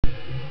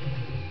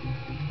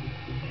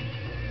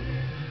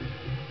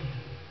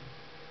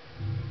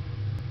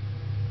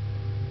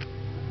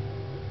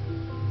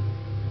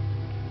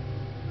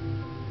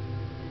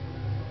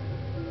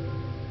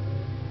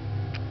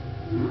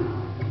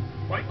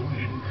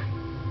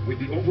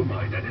With the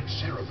Overmind and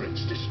its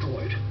cerebrants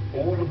destroyed,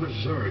 all of the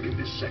Zerg in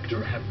this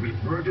sector have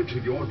reverted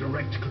to your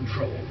direct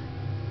control.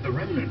 The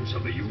remnants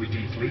of the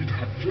UED fleet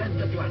have fled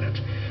the planet,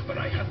 but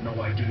I have no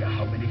idea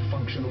how many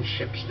functional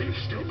ships they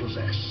still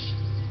possess.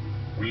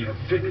 We have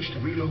finished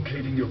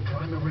relocating your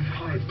primary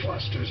hive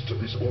clusters to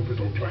this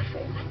orbital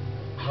platform.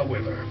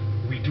 However,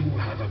 we do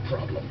have a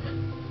problem.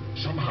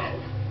 Somehow,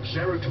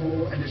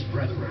 Zeratul and his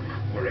brethren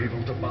were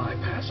able to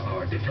bypass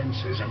our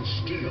defenses and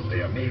steal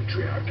their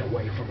matriarch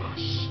away from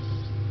us.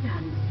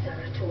 Damn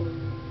Zeratul.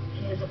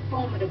 He is a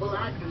formidable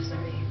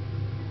adversary.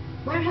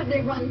 Where have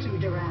they run to,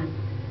 Duran?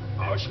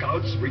 Our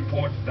scouts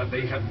report that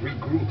they have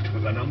regrouped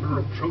with a number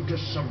of Protoss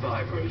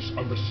survivors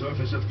on the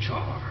surface of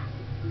Char.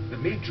 The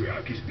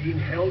matriarch is being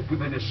held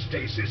within a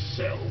stasis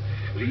cell,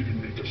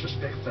 leading me to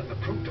suspect that the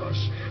Protoss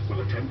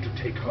will attempt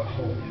to take her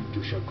home to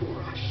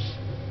Shakuras.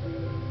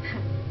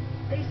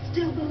 They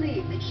still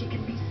believe that she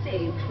can be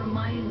saved from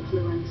my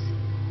influence.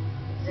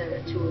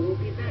 Zeratul will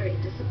be very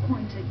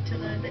disappointed to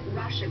learn that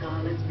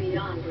Rashagal is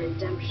beyond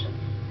redemption.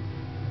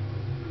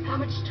 How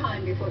much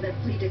time before their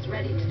fleet is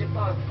ready to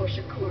depart for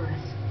Shakuras?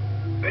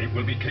 They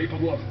will be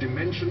capable of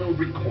dimensional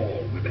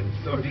recall within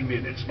 30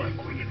 minutes, my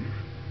queen.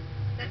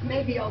 That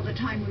may be all the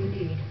time we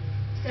need.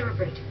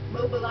 Cerebrate,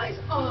 mobilize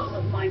all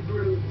of my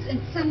broods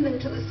and send them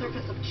to the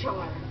surface of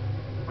Char.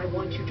 I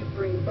want you to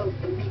bring both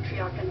the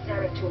Matriarch and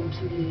Zeratul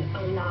to me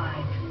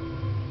alive.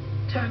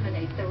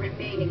 Terminate the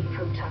remaining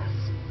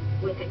Protoss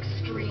with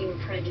extreme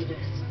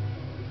prejudice.